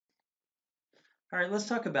All right, let's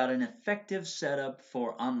talk about an effective setup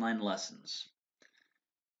for online lessons.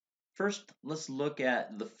 First, let's look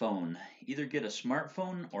at the phone. Either get a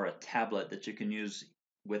smartphone or a tablet that you can use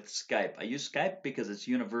with Skype. I use Skype because it's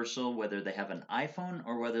universal whether they have an iPhone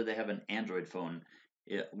or whether they have an Android phone.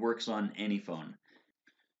 It works on any phone.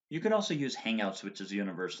 You can also use Hangouts, which is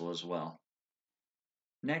universal as well.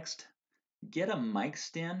 Next, get a mic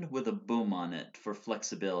stand with a boom on it for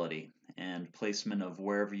flexibility and placement of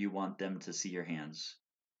wherever you want them to see your hands.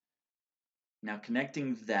 Now,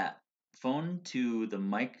 connecting that phone to the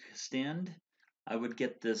mic stand, I would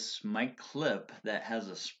get this mic clip that has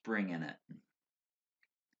a spring in it.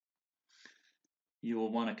 You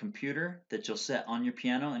will want a computer that you'll set on your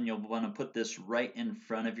piano, and you'll want to put this right in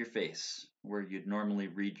front of your face where you'd normally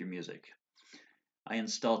read your music. I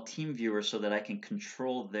install TeamViewer so that I can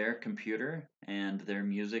control their computer and their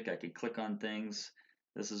music. I can click on things.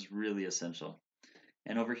 This is really essential.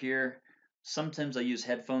 And over here, sometimes I use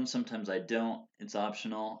headphones, sometimes I don't. It's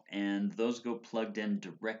optional, and those go plugged in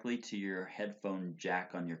directly to your headphone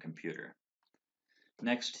jack on your computer.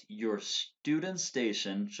 Next, your student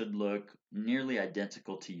station should look nearly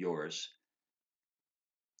identical to yours.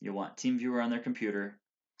 You'll want TeamViewer on their computer.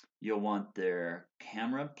 You'll want their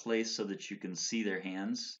camera placed so that you can see their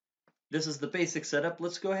hands. This is the basic setup.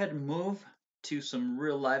 Let's go ahead and move to some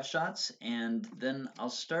real live shots, and then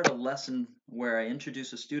I'll start a lesson where I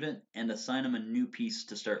introduce a student and assign them a new piece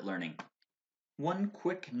to start learning. One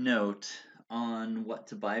quick note on what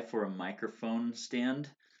to buy for a microphone stand.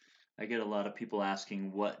 I get a lot of people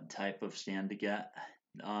asking what type of stand to get.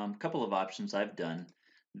 A couple of options I've done.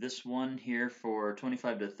 This one here for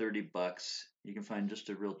 25 to 30 bucks. You can find just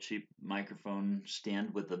a real cheap microphone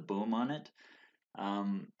stand with a boom on it.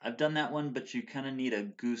 I've done that one, but you kind of need a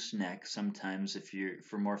gooseneck sometimes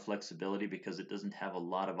for more flexibility because it doesn't have a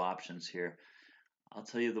lot of options here. I'll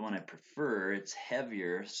tell you the one I prefer. It's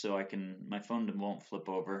heavier, so my phone won't flip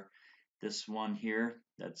over. This one here,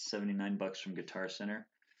 that's 79 bucks from Guitar Center.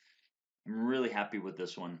 I'm really happy with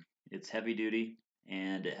this one. It's heavy duty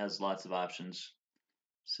and it has lots of options,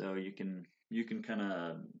 so you can kind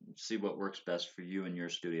of see what works best for you in your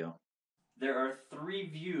studio. There are 3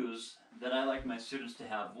 views that I like my students to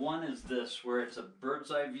have. One is this, where it's a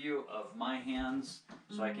bird's eye view of my hands,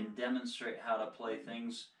 so I can demonstrate how to play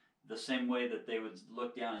things the same way that they would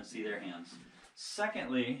look down and see their hands.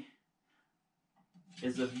 Secondly,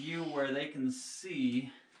 is a view where they can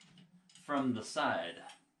see from the side.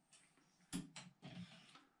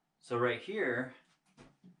 So right here,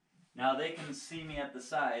 now they can see me at the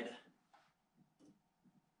side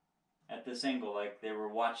at this angle like they were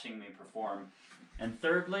watching me perform. And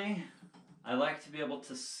thirdly, I like to be able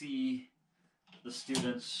to see the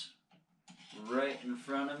students right in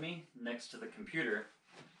front of me next to the computer.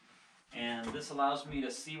 And this allows me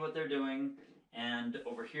to see what they're doing, and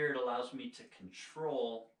over here it allows me to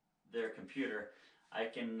control their computer. I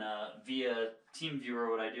can, via TeamViewer,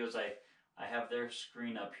 what I do is I have their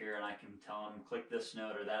screen up here and I can tell them click this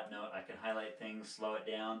note or that note. I can highlight things, slow it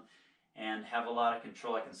down, and have a lot of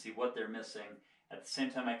control. I can see what they're missing. At the same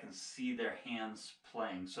time, I can see their hands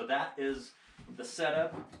playing. So that is the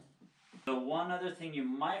setup. The one other thing you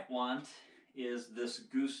might want is this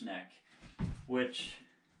gooseneck, which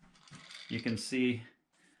you can see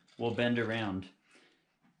will bend around.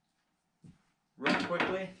 Real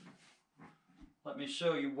quickly, let me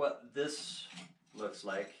show you what this looks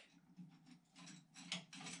like.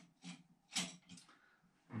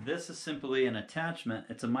 This is simply an attachment.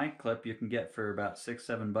 It's a mic clip you can get for about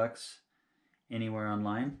 $6-7 bucks anywhere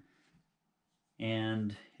online.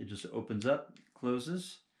 And it just opens up,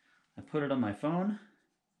 closes. I put it on my phone,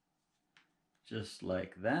 just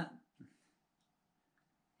like that.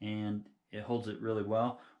 And it holds it really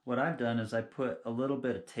well. What I've done is I put a little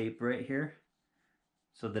bit of tape right here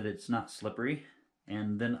so that it's not slippery.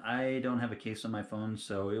 And then I don't have a case on my phone,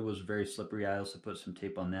 so it was very slippery. I also put some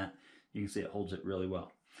tape on that. You can see it holds it really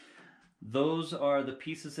well. Those are the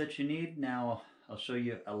pieces that you need. Now I'll show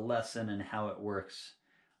you a lesson and how it works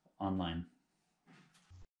online.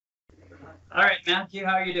 All right, Matthew,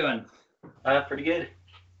 how are you doing? Pretty good.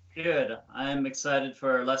 Good. I'm excited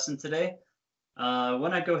for our lesson today. I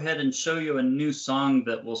want to go ahead and show you a new song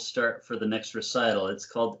that we'll start for the next recital. It's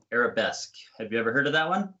called Arabesque. Have you ever heard of that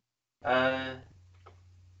one? I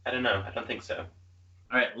don't know. I don't think so.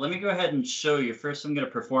 All right, let me go ahead and show you. First, I'm going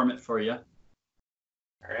to perform it for you.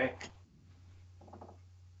 All right.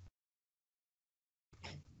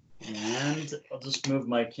 And I'll just move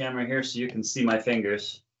my camera here so you can see my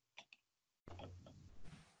fingers.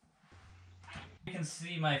 You can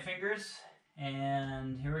see my fingers,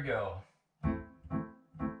 and here we go.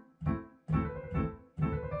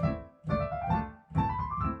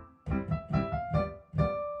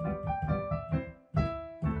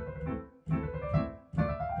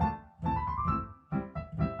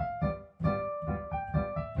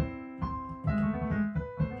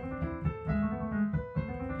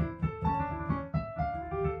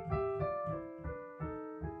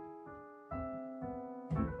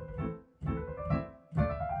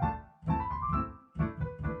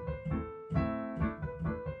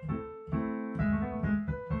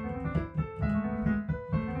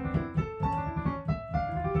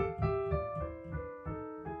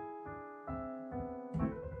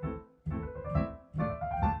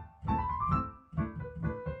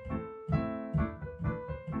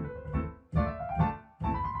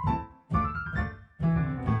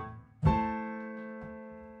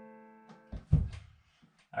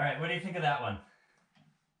 right, what do you think of that one?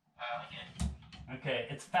 Okay,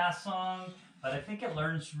 it's a fast song, but I think it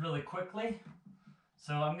learns really quickly.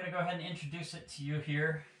 So I'm going to go ahead and introduce it to you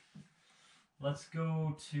here. Let's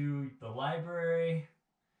go to the library,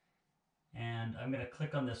 and I'm going to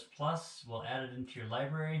click on this plus. We'll add it into your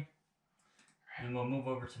library, and we'll move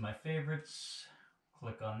over to my favorites.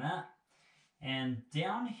 Click on that. And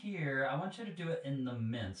down here, I want you to do it in the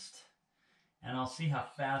minced, and I'll see how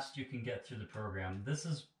fast you can get through the program. This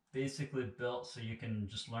is basically built so you can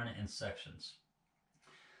just learn it in sections.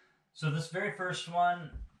 So this very first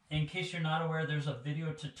one, in case you're not aware, there's a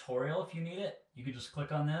video tutorial if you need it. You can just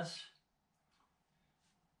click on this.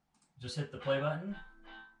 Just hit the play button.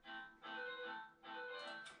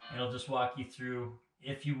 It'll just walk you through.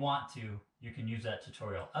 If you want to, you can use that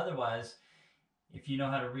tutorial. Otherwise, if you know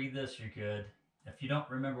how to read this, you're good. If you don't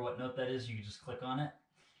remember what note that is, you can just click on it.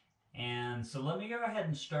 And so let me go ahead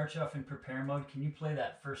and start you off in prepare mode. Can you play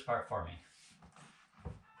that first part for me?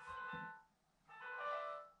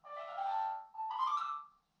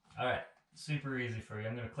 All right, super easy for you.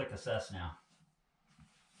 I'm going to click assess now.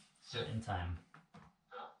 Sit in time.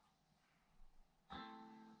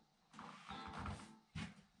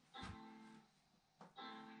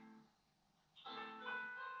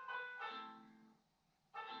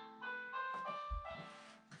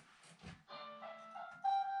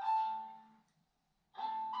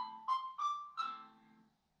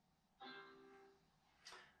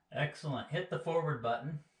 Excellent. Hit the forward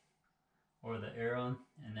button or the arrow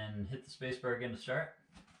and then hit the space bar again to start.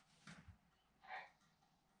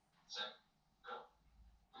 Set, go.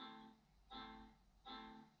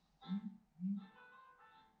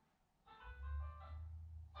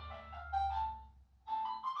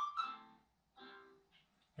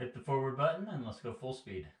 Hit the forward button and let's go full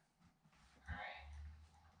speed. All right.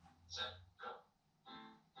 Set, go.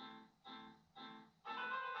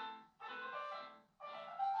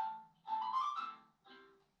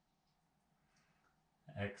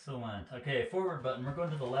 Excellent. Okay, forward button. We're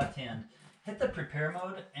going to the left hand. Hit the prepare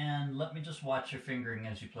mode and let me just watch your fingering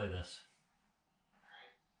as you play this.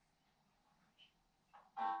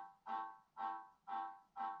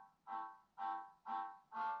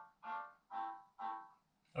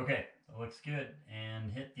 Okay, that looks good.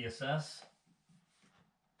 And hit the assess.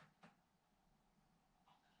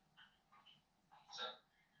 Set,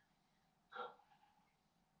 go.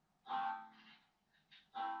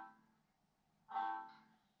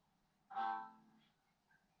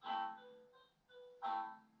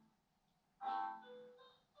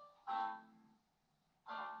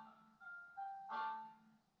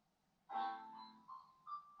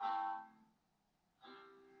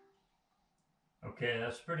 Okay,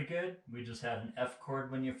 that's pretty good. We just had an F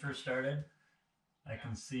chord when you first started. I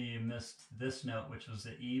can see you missed this note, which was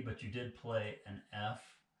the E, but you did play an F,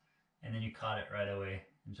 and then you caught it right away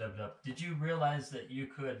and jumped up. Did you realize that you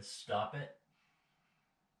could stop it?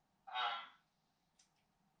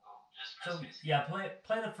 So yeah, play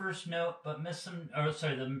the first note, but miss some, or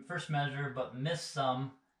sorry, the first measure, but miss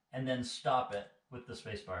some, and then stop it with the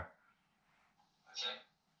space bar. Okay.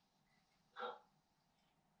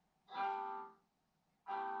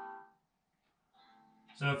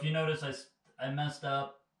 So if you notice I messed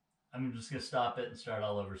up, I'm just gonna stop it and start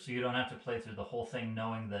all over. So you don't have to play through the whole thing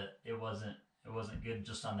knowing that it wasn't good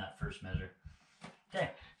just on that first measure.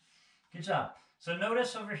 Okay, good job. So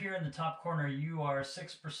notice over here in the top corner, you are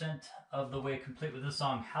 6% of the way complete with this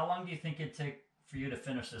song. How long do you think it'd take for you to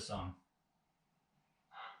finish this song?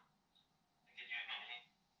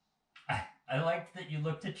 I liked that you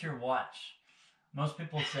looked at your watch. Most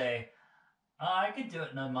people say, oh, I could do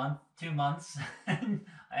it in a month, 2 months. I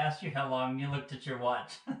asked you how long, you looked at your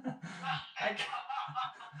watch.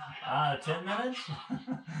 10 minutes?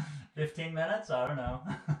 15 minutes? I don't know.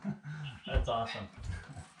 That's awesome.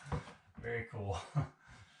 Very cool. All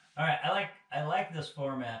right, I like this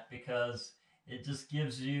format because it just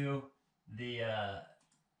gives you the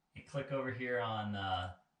you click over here on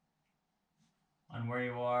where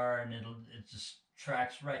you are, and it just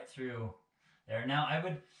tracks right through there. Now I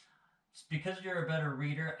would, because you're a better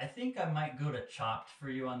reader, I think I might go to chopped for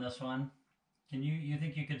you on this one. Can you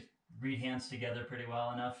think you could read hands together pretty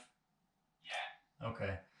well enough? Yeah.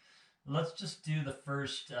 Okay. Let's just do the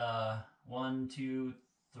first 1, 2,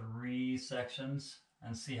 3 sections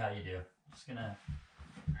and see how you do.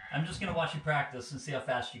 I'm just gonna watch you practice and see how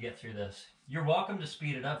fast you get through this. You're welcome to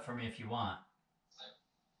speed it up for me if you want.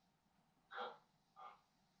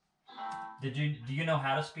 Do you know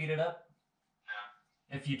how to speed it up?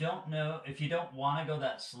 No. If you don't want to go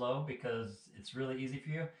that slow because it's really easy for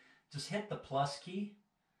you, just hit the plus key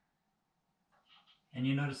and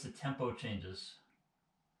you notice the tempo changes.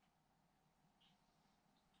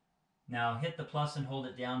 Now hit the plus and hold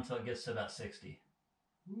it down until it gets to about 60.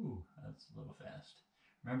 Ooh, that's a little fast.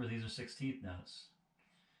 Remember, these are 16th notes.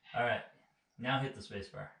 All right, now hit the space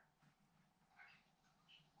bar.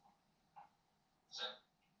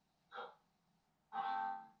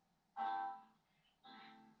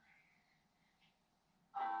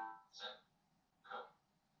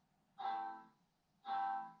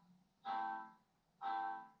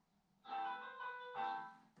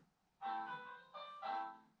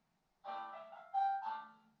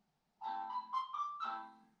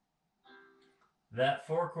 That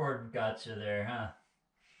 4 chord got you there, huh?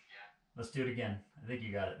 Yeah. Let's do it again. I think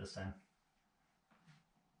you got it this time.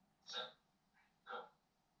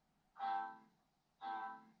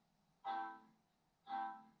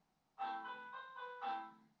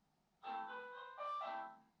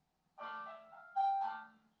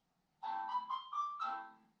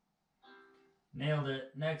 Nailed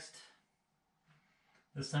it. Next.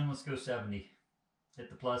 This time let's go 70. Hit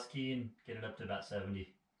the plus key and get it up to about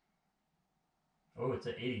 70. Oh, it's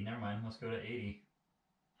at 80. Never mind. Let's go to 80.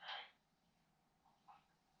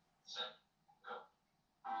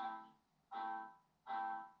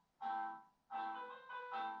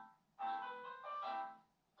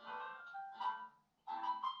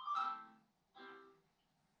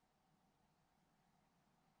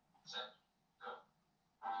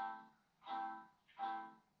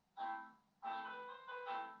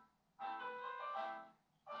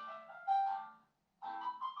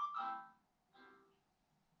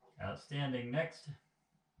 Outstanding. Next.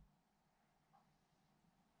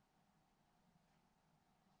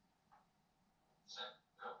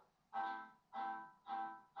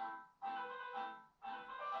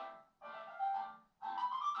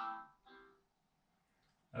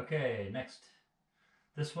 Okay, next.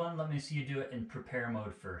 This one, let me see you do it in prepare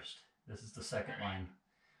mode first. This is the second line.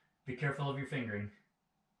 Be careful of your fingering.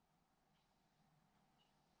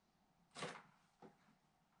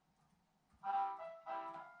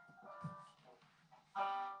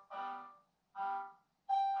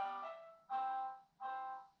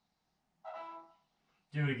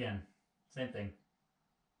 Do it again. Same thing.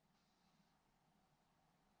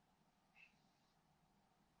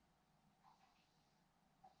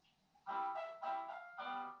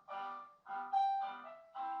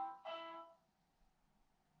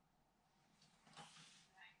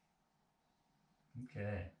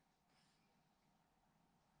 Okay.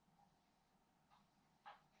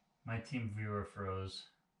 My team viewer froze.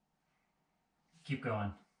 Keep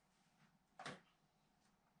going.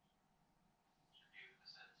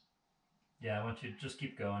 Yeah, I want you to just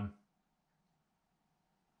keep going.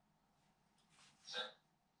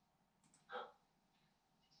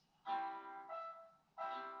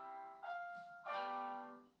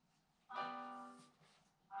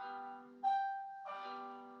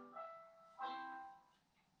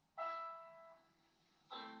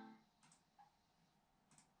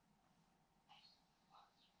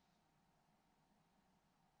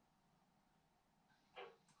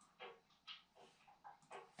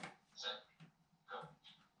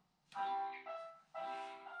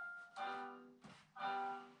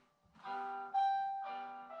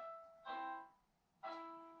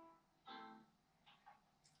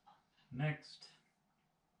 Next.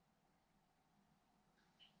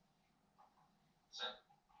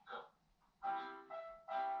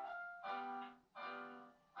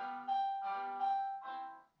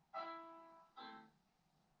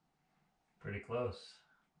 Pretty close.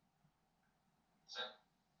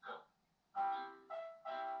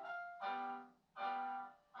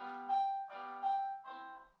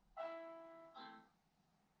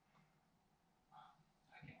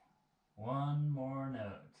 One more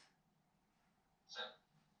note.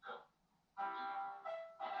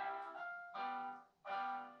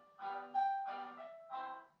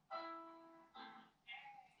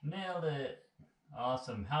 Nailed it.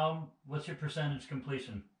 Awesome. What's your percentage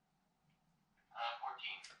completion?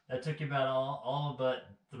 14. That took you about all but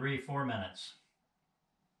 3-4 minutes.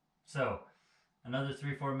 So another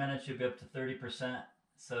 3-4 minutes, you'll be up to 30%.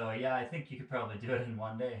 So yeah, I think you could probably do it in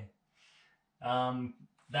one day.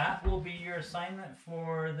 That will be your assignment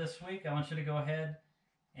for this week. I want you to go ahead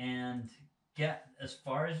and get as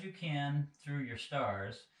far as you can through your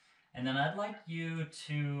stars. And then I'd like you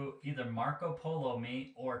to either Marco Polo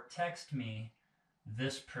me or text me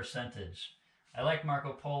this percentage. I like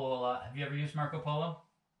Marco Polo a lot. Have you ever used Marco Polo?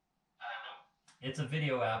 No. It's a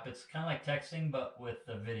video app. It's kind of like texting, but with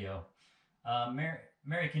the video.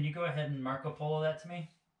 Mary, can you go ahead and Marco Polo that to me?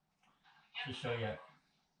 Yep. To show you.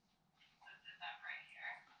 This is that right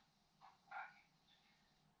here. Okay.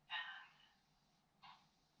 And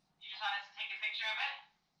you just want us to take a picture of it?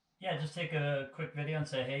 Yeah, just just take a quick video and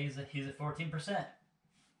say, hey, he's at 14%.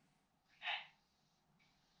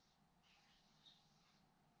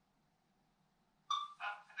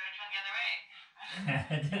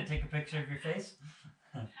 Did it take a picture of your face?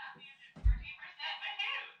 Now he's at 14%. Woohoo!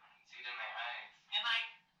 See it in my eyes. In like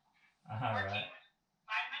All 14, right.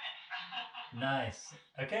 5 minutes. Nice.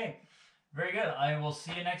 Okay. Very good. I will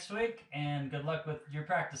see you next week, and good luck with your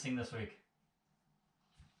practicing this week.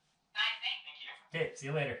 Nice, thank you. Okay, see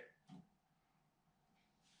you later.